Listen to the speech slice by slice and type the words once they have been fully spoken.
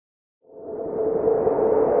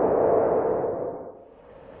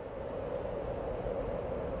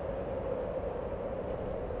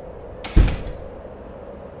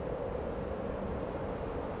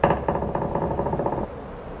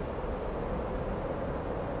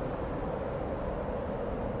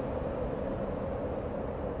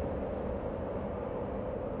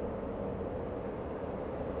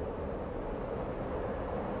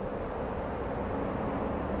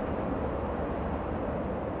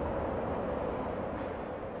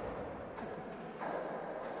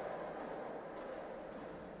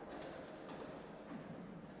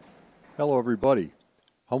Hello everybody,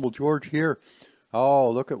 Humble George here.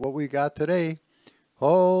 Oh, look at what we got today.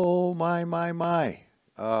 Oh my.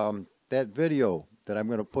 That video that I'm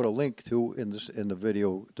going to put a link to in the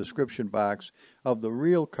video description box of the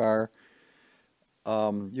real car,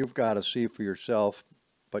 you've got to see for yourself.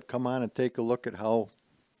 But come on and take a look at how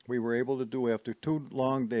we were able to do after 2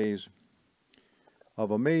 long days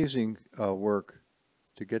of amazing work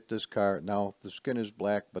to get this car. Now the skin is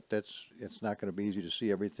black, but it's not going to be easy to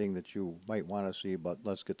see everything that you might want to see, but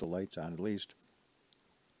let's get the lights on at least.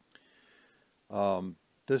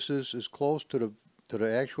 This is as close to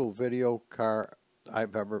the actual video car I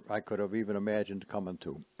could have even imagined coming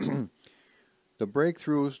to. The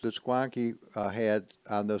breakthroughs that Squonky had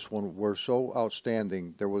on this one were so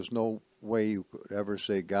outstanding. There was no way you could ever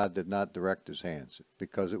say God did not direct his hands,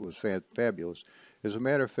 because it was fabulous. As a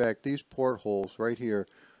matter of fact, these portholes right here,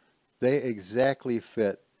 they exactly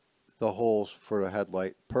fit the holes for the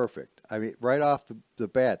headlight perfect. I mean, right off the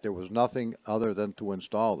bat, there was nothing other than to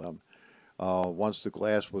install them once the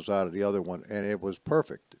glass was out of the other one, and it was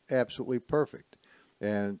perfect, absolutely perfect.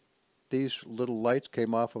 And these little lights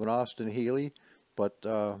came off of an Austin Healey, but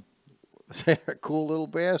they're cool little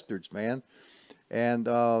bastards, man. And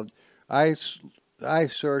I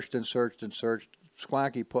searched and searched and searched.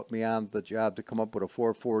 Squonky put me on the job to come up with a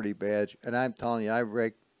 440 badge, and I'm telling you, I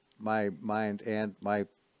raked my mind and my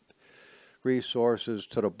resources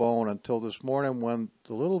to the bone until this morning when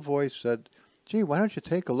the little voice said, gee, why don't you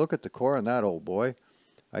take a look at the core on that, old boy?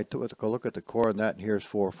 I took a look at the core on that, and here's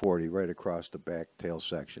 440 right across the back tail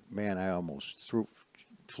section. Man, I almost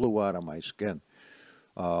flew out of my skin.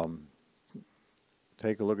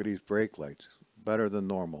 Take a look at these brake lights. Better than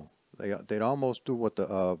normal. They'd almost do what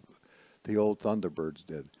the old Thunderbirds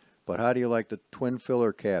did. But how do you like the twin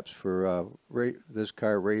filler caps for this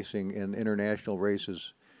car racing in international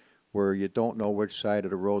races where you don't know which side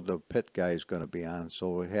of the road the pit guy is going to be on?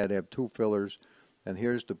 So it had to have 2 fillers, and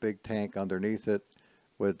here's the big tank underneath it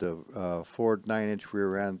with the Ford 9-inch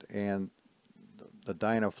rear end and the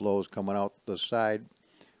Dynaflows coming out the side,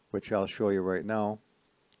 which I'll show you right now.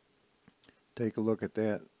 Take a look at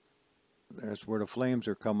that. That's where the flames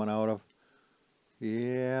are coming out of.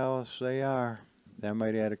 Yes, they are. I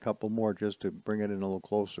might add a couple more just to bring it in a little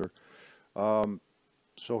closer.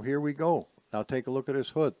 So here we go. Now take a look at his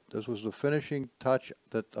hood. This was the finishing touch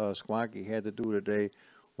that Squonky had to do today.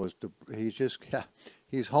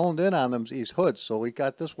 He's honed in on these hoods. So we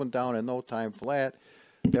got this one down in no time flat.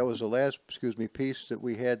 That was the last, piece that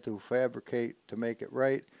we had to fabricate to make it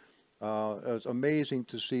right. It was amazing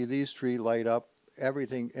to see these 3 light up.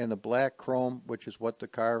 Everything in the black chrome, which is what the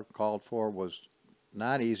car called for, was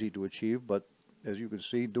not easy to achieve, but as you can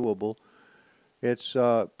see, doable. It's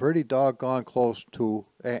pretty doggone close to,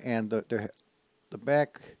 and the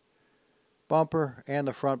back bumper and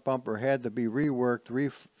the front bumper had to be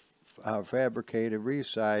reworked, fabricated,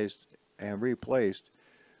 resized, and replaced,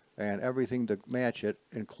 and everything to match it,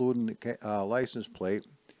 including the license plate,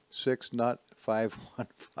 6-nut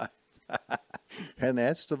 515. And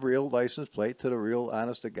that's the real license plate to the real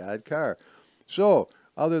honest-to-God car. So,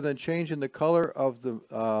 other than changing the color of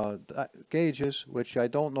the gauges, which I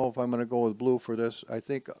don't know if I'm going to go with blue for this, I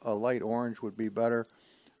think a light orange would be better.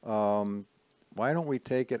 Why don't we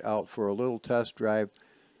take it out for a little test drive?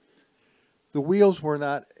 The wheels were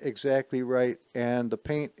not exactly right, and the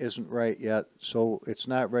paint isn't right yet, so it's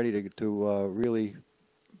not ready to really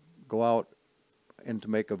go out and to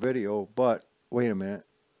make a video. But wait a minute.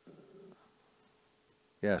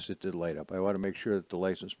 Yes, it did light up. I want to make sure that the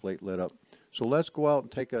license plate lit up. So let's go out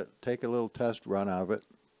and take a little test run of it.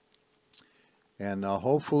 And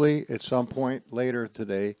hopefully at some point later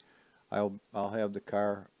today, I'll have the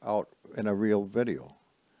car out in a real video.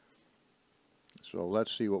 So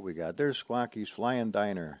let's see what we got. There's Squonky's Flying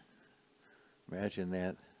Diner. Imagine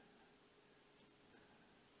that.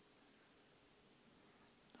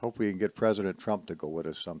 Hope we can get President Trump to go with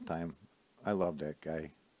us sometime. I love that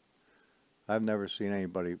guy. I've never seen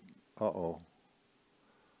anybody.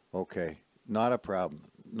 Okay, not a problem.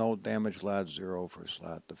 No damage lot 0 for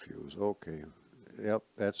slot diffuse. Okay, yep,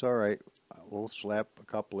 that's all right. We'll slap a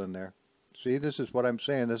couple in there. See, this is what I'm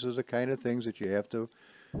saying. This is the kind of things that you have to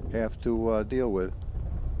deal with.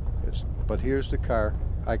 But here's the car.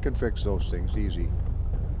 I can fix those things easy.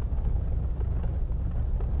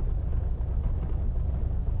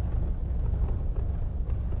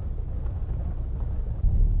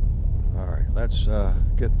 Let's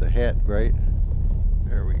get the hat right.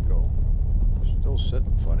 There we go. Still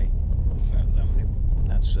sitting funny.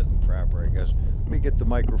 Not sitting proper, I guess. Let me get the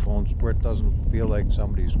microphones where it doesn't feel like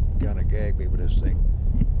somebody's gonna gag me with this thing.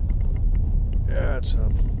 Yeah, it's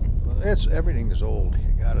up. everything is old.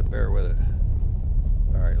 You gotta bear with it.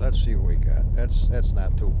 All right, let's see what we got. That's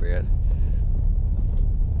not too bad.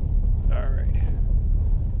 All right.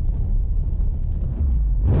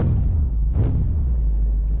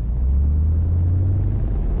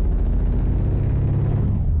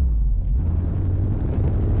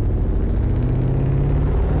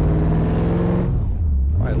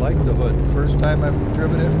 I like the hood. First time I've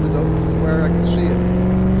driven it with where I can see it.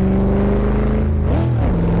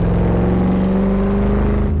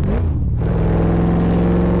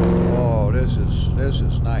 Oh, this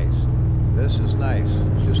is nice. This is nice.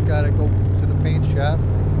 Just gotta go to the paint shop.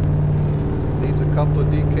 Needs a couple of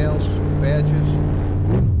decals, badges.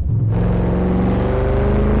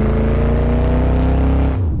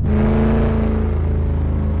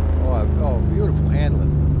 Oh, beautiful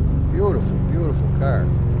handling. Beautiful, beautiful car.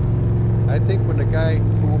 I think when the guy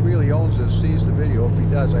who really owns this sees the video, if he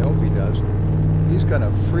does, I hope he does, he's gonna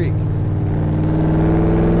freak.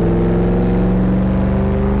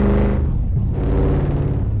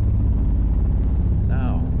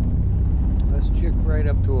 Now, let's jick right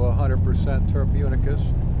up to 100% turbo unicus.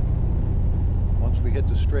 Once we hit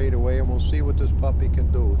the straightaway, and we'll see what this puppy can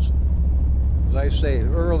do. It's, as I say,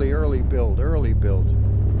 early build, early build.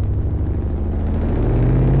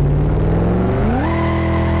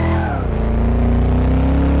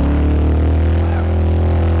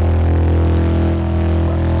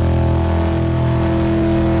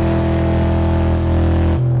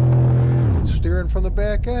 From the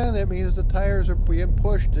back end, that means the tires are being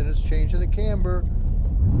pushed and it's changing the camber.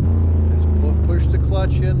 Just push the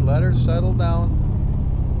clutch in, let her settle down,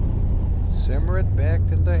 simmer it back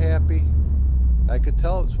into happy. I could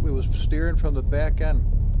tell it was steering from the back end.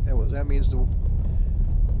 That means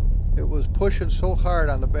it was pushing so hard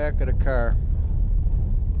on the back of the car.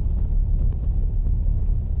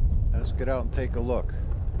 Let's get out and take a look.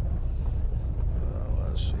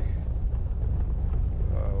 Let's see.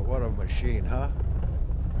 What a machine, huh?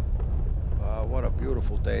 What a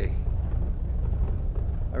beautiful day.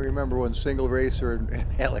 I remember when Single Racer and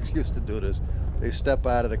Alex used to do this. They step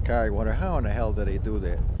out of the car, you wonder how in the hell did they do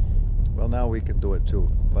that? Well, now we can do it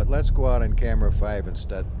too. But let's go out on camera 5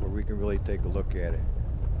 instead, where we can really take a look at it.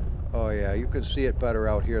 Oh yeah, you can see it better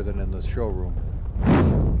out here than in the showroom.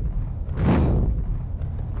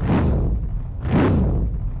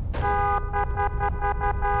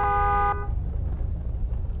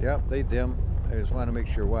 Yep, they dim. I just want to make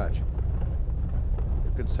sure. Watch.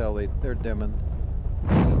 You can tell they're dimming.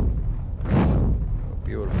 Oh,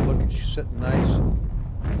 beautiful. Look at you sitting nice.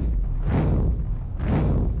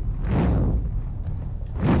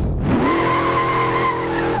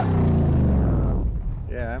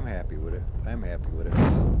 Yeah, I'm happy with it. I'm happy with it.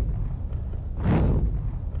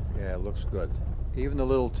 Yeah, it looks good. Even the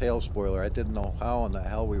little tail spoiler, I didn't know how in the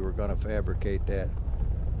hell we were going to fabricate that.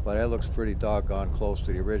 But that looks pretty doggone close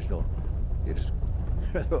to the original. You just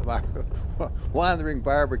wandering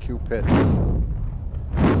barbecue pit.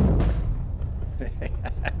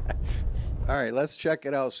 All right, let's check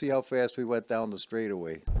it out. See how fast we went down the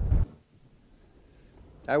straightaway.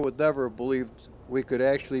 I would never have believed we could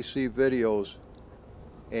actually see videos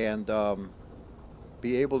and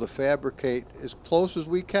be able to fabricate as close as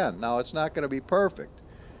we can. Now, it's not going to be perfect,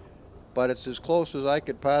 but it's as close as I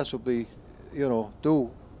could possibly, you know, do.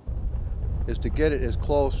 Is to get it as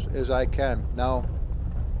close as I can. Now,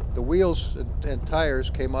 the wheels and tires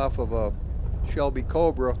came off of a Shelby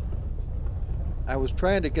Cobra. I was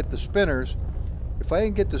trying to get the spinners. If I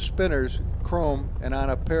can get the spinners chrome and on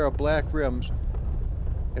a pair of black rims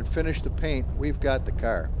and finish the paint, we've got the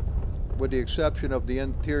car. With the exception of the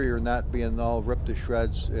interior not being all ripped to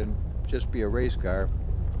shreds and just be a race car.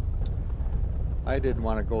 I didn't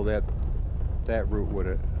want to go that route with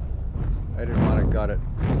it. I didn't want to gut it.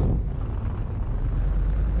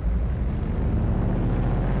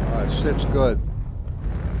 It sits good.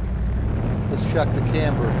 Let's check the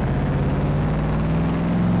camber.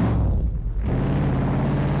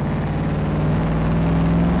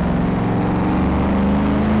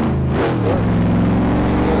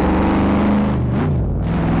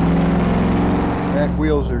 Back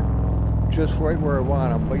wheels are just right where I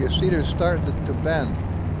want them, but you see they're starting to bend.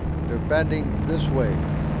 They're bending this way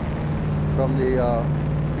from the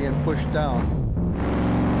being pushed down.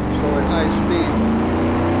 So at high speed,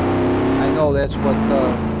 I know that's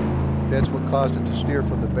what caused it to steer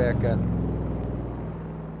from the back end.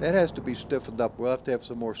 That has to be stiffened up. We'll have to have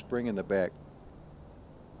some more spring in the back.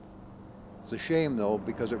 It's a shame though,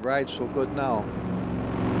 because it rides so good now.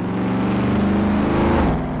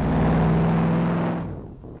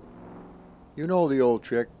 You know the old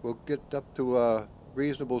trick. We'll get up to a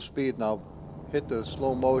reasonable speed and I'll hit the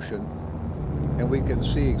slow motion and we can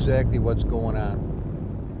see exactly what's going on.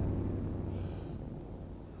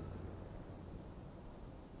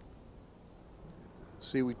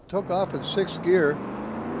 See, we took off in 6th gear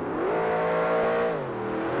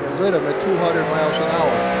and lit him at 200 miles an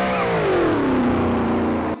hour.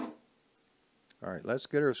 All right, let's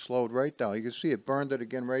get her slowed right down. You can see it burned it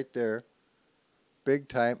again right there. Big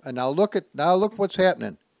time. And now look what's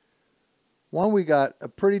happening. One, we got a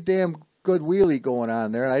pretty damn good wheelie going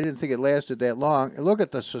on there, and I didn't think it lasted that long. And look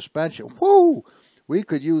at the suspension. Whoo! We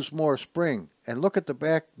could use more spring. And look at the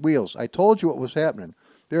back wheels. I told you what was happening.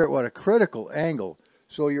 They're at what, a critical angle.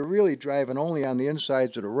 So you're really driving only on the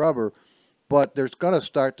insides of the rubber, but they're going to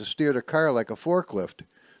start to steer the car like a forklift.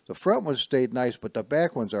 The front ones stayed nice, but the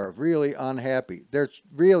back ones are really unhappy. They're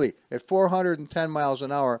really, at 410 miles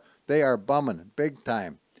an hour, they are bumming big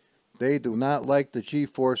time. They do not like the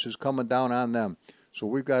G-forces coming down on them. So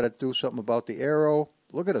we've got to do something about the aero.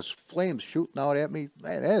 Look at those flames shooting out at me.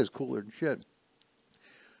 Man, that is cooler than shit.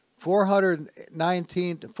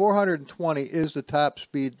 419 to 420 is the top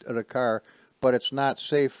speed of the car, but it's not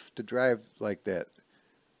safe to drive like that.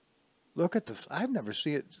 Look at the, I've never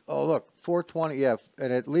seen it. Oh, look, 420, yeah,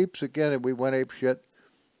 and it leaps again, and we went ape shit.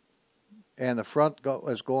 And the front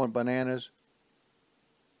is going bananas.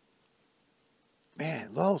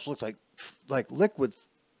 Man, those looks like liquid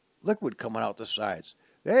coming out the sides.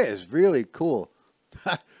 That is really cool.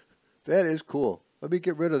 That is cool. Let me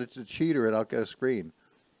get rid of the cheater, and I'll get a screen.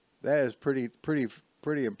 That is pretty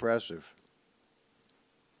impressive.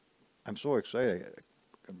 I'm so excited. I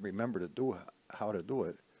can remember to do how to do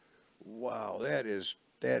it. Wow, that is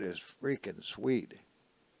freaking sweet.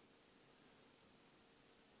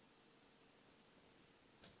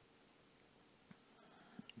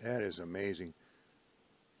 That is amazing.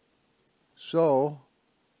 So,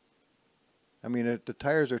 I mean, the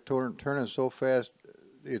tires are turning so fast,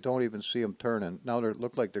 you don't even see them turning. Now they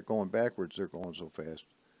look like they're going backwards. They're going so fast.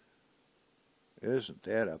 Isn't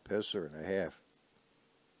that a pisser and a half?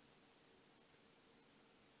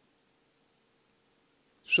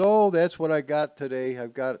 So that's what I got today.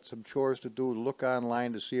 I've got some chores to do, look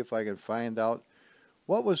online to see if I can find out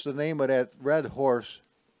what was the name of that red horse.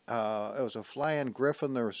 It was a flying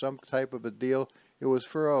griffin or some type of a deal. It was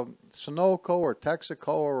for a Sunoco or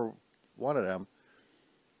Texaco or one of them.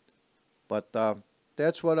 But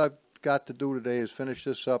that's what I've got to do today, is finish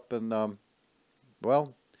this up. And,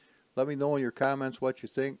 well, let me know in your comments what you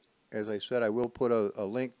think. As I said, I will put a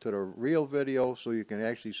link to the real video so you can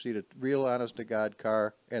actually see the real honest-to-God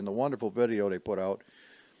car and the wonderful video they put out.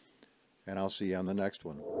 And I'll see you on the next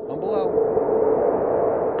one. Humble out.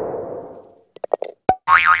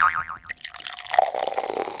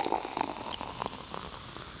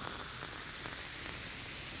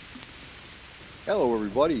 Hello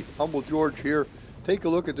everybody, Humble George here. Take a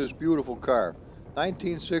look at this beautiful car.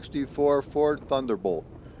 1964 Ford Thunderbolt.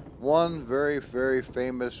 One very, very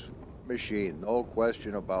famous machine, no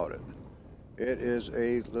question about it. It is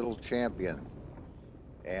a little champion.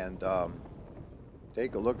 And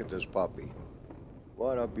take a look at this puppy.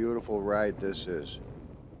 What a beautiful ride this is.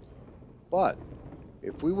 But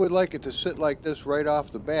if we would like it to sit like this right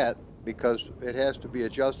off the bat, because it has to be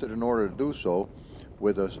adjusted in order to do so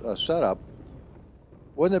with a setup,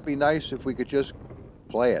 wouldn't it be nice if we could just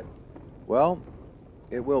play it? Well,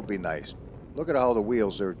 it will be nice. Look at all the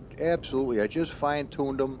wheels. They're absolutely, I just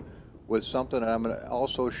fine-tuned them with something that I'm going to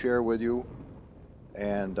also share with you.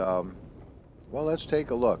 And, well, let's take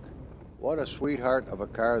a look. What a sweetheart of a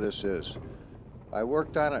car this is. I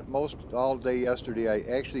worked on it most all day yesterday. I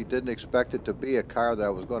actually didn't expect it to be a car that I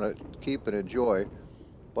was going to keep and enjoy.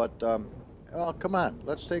 But, well, come on.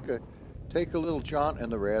 Let's take a little jaunt in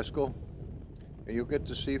the rascal, and you'll get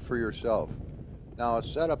to see for yourself. Now,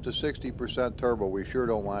 it's set up to 60% turbo. We sure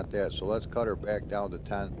don't want that, so let's cut her back down to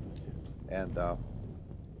 10. And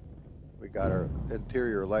we got our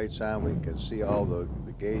interior lights on. We can see all the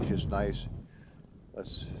gauges nice. Let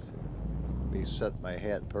me set my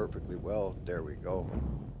hat perfectly well. There we go.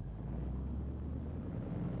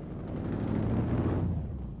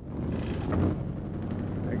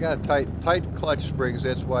 I got tight clutch springs.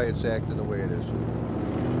 That's why it's acting the way it is.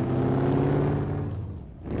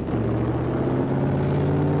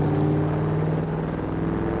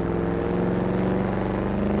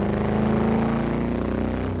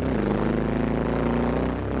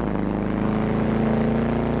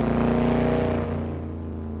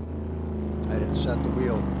 Set the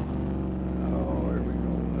wheel. Oh, there we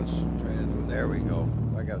go. Let's try and do. There we go.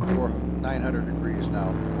 I got 900 degrees now.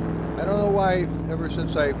 I don't know why. Ever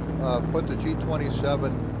since I put the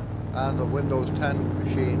G27 on the Windows 10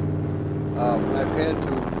 machine, I've had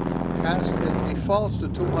to it defaults to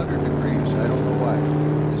 200 degrees. I don't know why,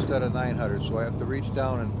 instead of 900. So I have to reach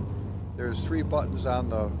down, and there's 3 buttons on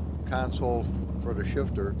the console for the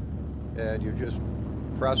shifter, and you just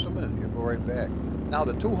press them and you go right back. Now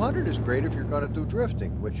the 200 is great if you're going to do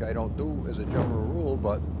drifting, which I don't do as a general rule,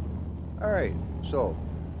 but all right. So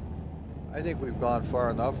I think we've gone far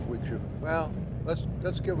enough. We should, well,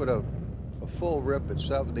 let's give it a full rip at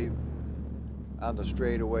 70 on the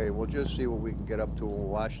straightaway. We'll just see what we can get up to, and we'll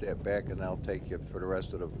watch that back, and I'll take you for the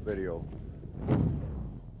rest of the video.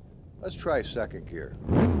 Let's try second gear.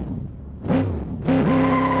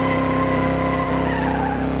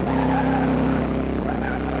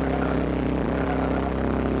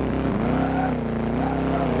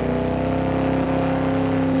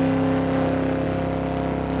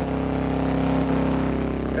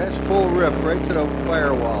 That's full rip right to the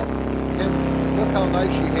firewall. And look how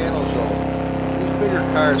nice she handles though. These bigger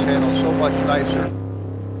cars handle so much nicer.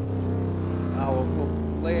 Now we'll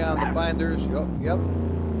lay on the binders. Yep,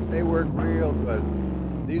 they work real good.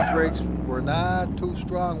 These brakes were not too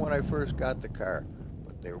strong when I first got the car,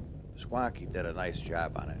 but Swanky did a nice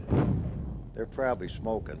job on it. They're probably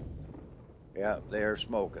smoking. Yeah, they're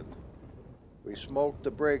smoking. We smoked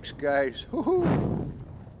the brakes, guys. Woohoo!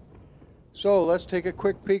 So let's take a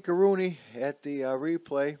quick peek-a-rooney at the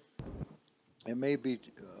replay. It may be,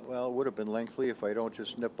 well, it would have been lengthy if I don't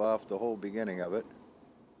just snip off the whole beginning of it,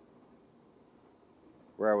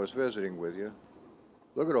 where I was visiting with you.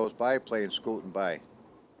 Look at those biplanes scooting by.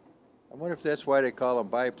 I wonder if that's why they call them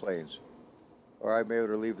biplanes. Or I may have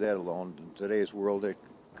to leave that alone. In today's world, it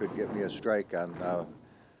could get me a strike on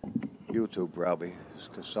YouTube probably,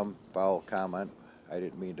 because some foul comment I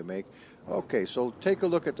didn't mean to make. Okay, so take a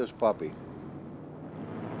look at this puppy.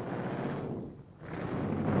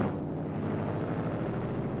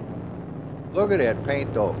 Look at that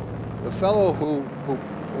paint though. The fellow who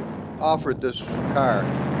offered this car,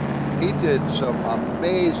 he did some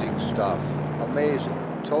amazing stuff. Amazing.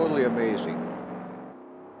 Totally amazing.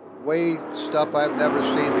 Way stuff I've never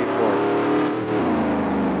seen before.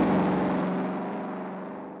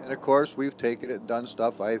 And of course, we've taken it and done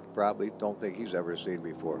stuff I probably don't think he's ever seen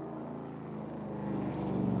before.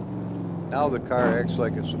 Now the car acts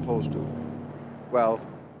like it's supposed to. Well,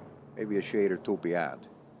 maybe a shade or two beyond.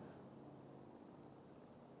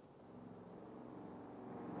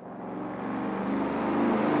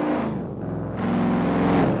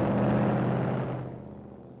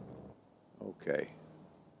 Okay.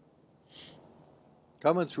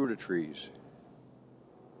 Coming through the trees.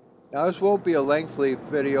 Now this won't be a lengthy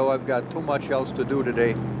video. I've got too much else to do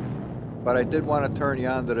today. But I did want to turn you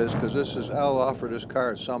on to this because I'll offer this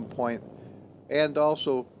car at some point. And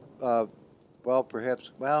also, well,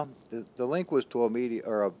 perhaps, well, the link was to a media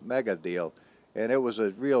or a mega deal, and it was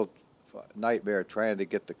a real nightmare trying to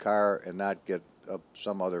get the car and not get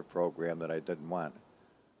some other program that I didn't want.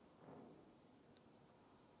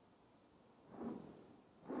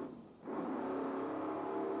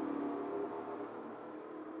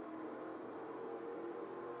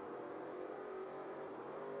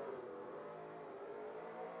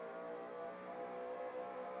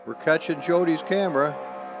 We're catching Jody's camera.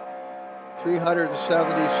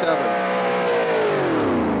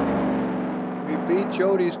 377. We beat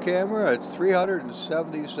Jody's camera at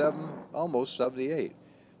 377, almost 78.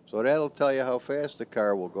 So that'll tell you how fast the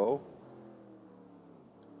car will go.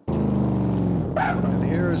 And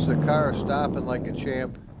here's the car stopping like a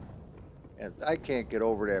champ. And I can't get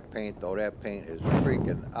over that paint though. That paint is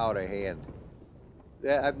freaking out of hand.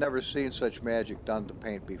 I've never seen such magic done to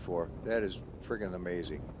paint before. That is friggin'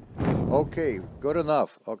 amazing. Okay, good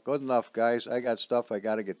enough. Oh, good enough, guys. I got stuff I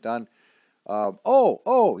got to get done.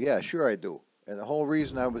 Oh, yeah, sure I do. And the whole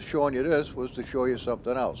reason I was showing you this was to show you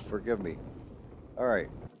something else. Forgive me. All right,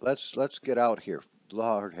 let's get out here.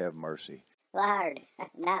 Lord have mercy. Lard,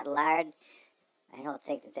 not lard. I don't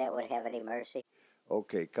think that would have any mercy.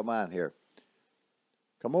 Okay, come on here.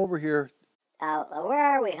 Come over here. Where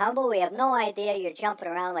are we, Humble? We have no idea. You're jumping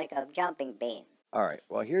around like a jumping bean. All right,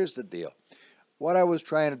 well, here's the deal. What I was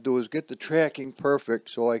trying to do is get the tracking perfect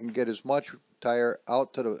so I can get as much tire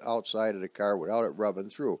out to the outside of the car without it rubbing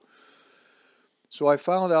through. So I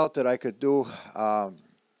found out that I could do,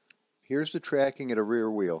 here's the tracking at a rear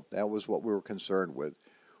wheel. That was what we were concerned with.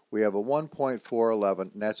 We have a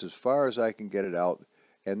 1.411, and that's as far as I can get it out.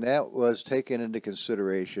 And that was taken into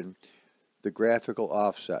consideration the graphical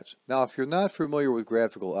offsets. Now, if you're not familiar with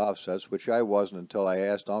graphical offsets, which I wasn't until I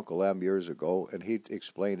asked Uncle M years ago, and he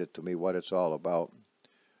explained it to me what it's all about.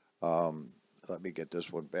 Let me get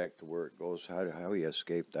this one back to where it goes. How he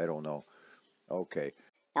escaped, I don't know. Okay.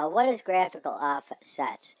 Now, what is graphical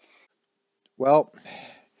offsets? Well,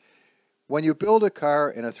 When you build a car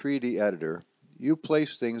in a 3D editor, you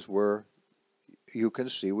place things where you can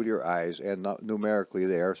see with your eyes and numerically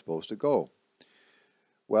they are supposed to go.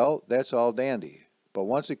 Well, that's all dandy. But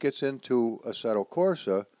once it gets into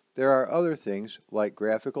Assettocorsa, there are other things like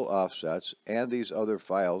graphical offsets and these other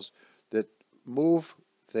files that move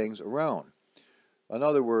things around. In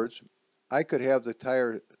other words, I could have the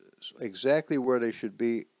tires exactly where they should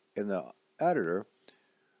be in the editor,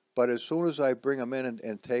 but as soon as I bring them in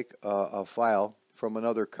and take a file from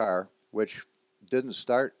another car, which didn't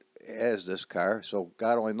start as this car, so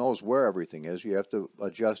God only knows where everything is, you have to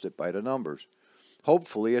adjust it by the numbers.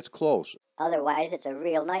 Hopefully it's close. Otherwise, it's a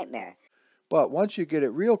real nightmare. But once you get it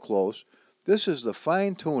real close, this is the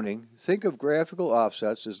fine-tuning. Think of graphical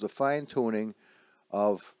offsets as the fine-tuning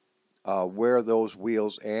of where those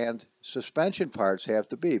wheels and suspension parts have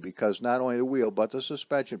to be, because not only the wheel but the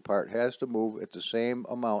suspension part has to move at the same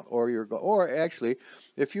amount, or actually,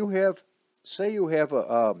 if you have, say you have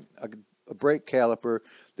a brake caliper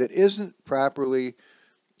that isn't properly,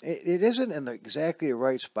 it isn't in exactly the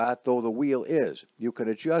right spot, though the wheel is. You can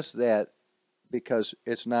adjust that because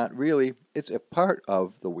it's not really, it's a part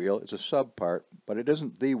of the wheel, it's a sub part, but it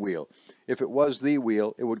isn't the wheel. If it was the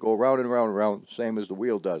wheel, it would go round and round and round, same as the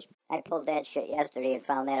wheel does. I pulled that shit yesterday and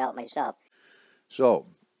found that out myself. So,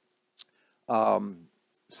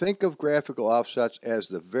 think of graphical offsets as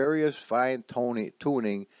the various fine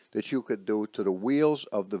tuning that you could do to the wheels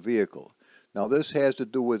of the vehicle. Now, this has to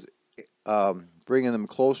do with bringing them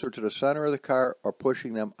closer to the center of the car or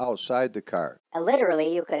pushing them outside the car.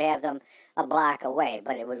 Literally, you could have them a block away,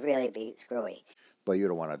 but it would really be screwy. But you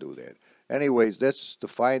don't want to do that. Anyways, that's the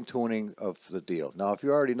fine-tuning of the deal. Now, if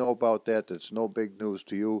you already know about that, that's no big news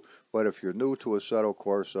to you. But if you're new to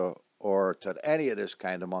Assettocorsa or to any of this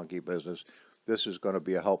kind of monkey business, this is going to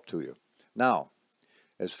be a help to you. Now,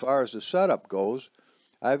 as far as the setup goes,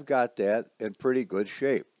 I've got that in pretty good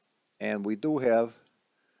shape. And we do have,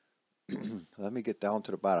 let me get down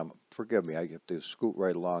to the bottom. Forgive me, I get to scoot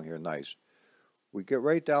right along here nice. We get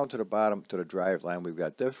right down to the bottom to the drive line. We've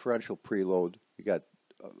got differential preload. We got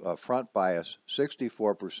front bias,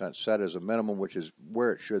 64% set as a minimum, which is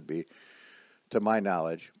where it should be, to my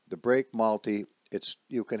knowledge. The brake multi,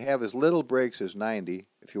 you can have as little brakes as 90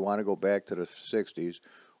 if you want to go back to the 60s,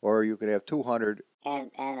 or you can have 200.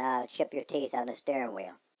 And chip your teeth on the steering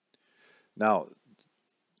wheel. Now,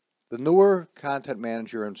 the newer content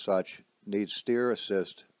manager and such needs steer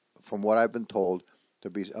assist, from what I've been told, to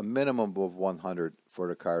be a minimum of 100 for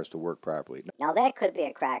the cars to work properly. Now that could be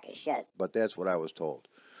a crack of shit. But that's what I was told.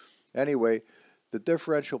 Anyway, the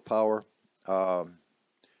differential power, 10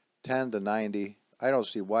 to 90. I don't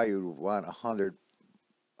see why you would want 100.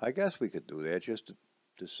 I guess we could do that just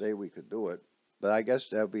to say we could do it. But I guess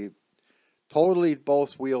that would be totally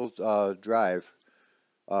both wheel drive,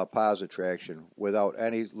 posit traction without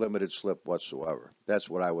any limited slip whatsoever. That's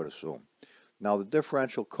what I would assume. Now the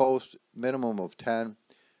differential coast, minimum of 10,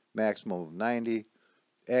 maximum of 90.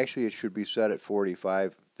 Actually, it should be set at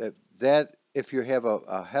 45. That if you have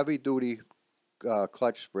a heavy-duty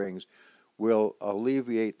clutch springs, will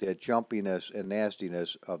alleviate that jumpiness and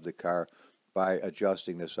nastiness of the car by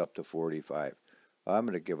adjusting this up to 45. I'm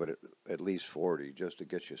going to give it at least 40 just to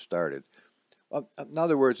get you started. In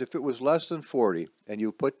other words, if it was less than 40 and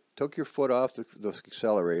you took your foot off the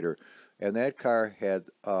accelerator and that car had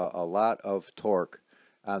a lot of torque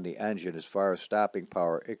on the engine as far as stopping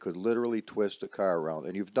power, it could literally twist the car around.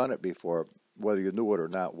 And you've done it before, whether you knew it or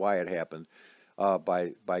not, why it happened,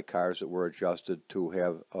 by cars that were adjusted to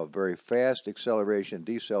have a very fast acceleration,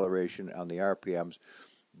 deceleration on the RPMs.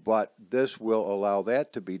 But this will allow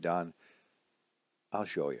that to be done. I'll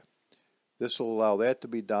show you. This will allow that to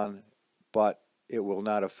be done, but it will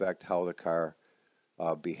not affect how the car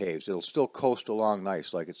behaves. It'll still coast along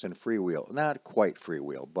nice like it's in freewheel. Not quite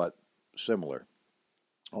freewheel, but similar.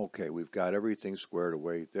 Okay, we've got everything squared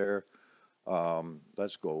away there.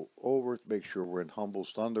 Let's go over, make sure we're in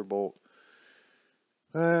Humble's Thunderbolt.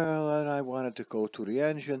 Well, and I wanted to go to the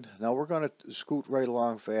engine. Now we're going to scoot right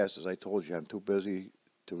along fast. As I told you, I'm too busy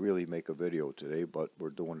to really make a video today, but we're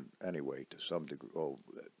doing it anyway to some degree. Oh,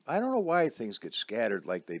 I don't know why things get scattered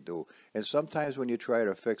like they do. And sometimes when you try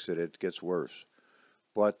to fix it, it gets worse.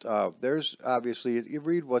 But there's obviously, you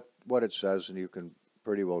read what it says and you can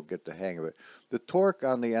pretty well get the hang of it. The torque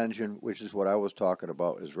on the engine, which is what I was talking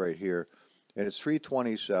about, is right here. And it's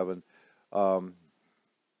 327.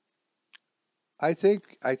 I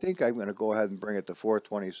think I'm going to go ahead and bring it to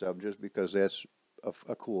 427 just because that's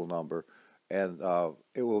a cool number. And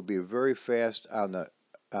it will be very fast on the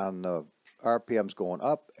RPMs going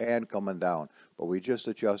up and coming down. But we just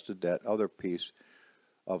adjusted that other piece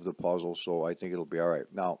of the puzzle, so I think it'll be all right.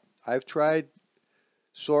 Now, I've tried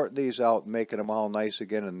sorting these out and making them all nice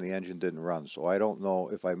again, and the engine didn't run. So I don't know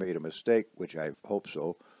if I made a mistake, which I hope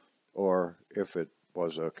so, or if it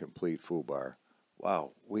was a complete foobar.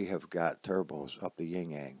 Wow, we have got turbos up the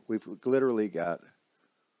yin-yang. We've literally got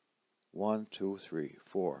 1, 2, 3,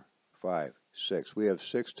 4, 5, 6. We have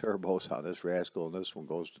 6 turbos on this rascal, and this one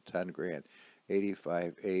goes to 10 grand.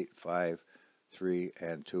 85, 8, 5, 3,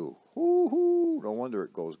 and 2. Woo-hoo! No wonder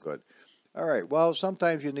it goes good. All right, well,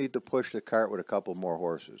 sometimes you need to push the cart with a couple more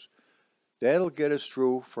horses. That'll get us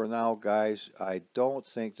through for now, guys. I don't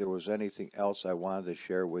think there was anything else I wanted to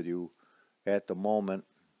share with you at the moment.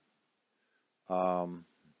 So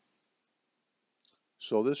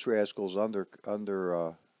this rascal's under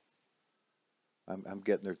I'm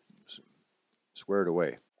getting her squared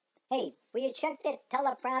away. Hey, will you check that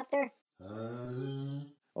teleprompter?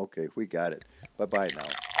 Okay, we got it. Bye-bye now.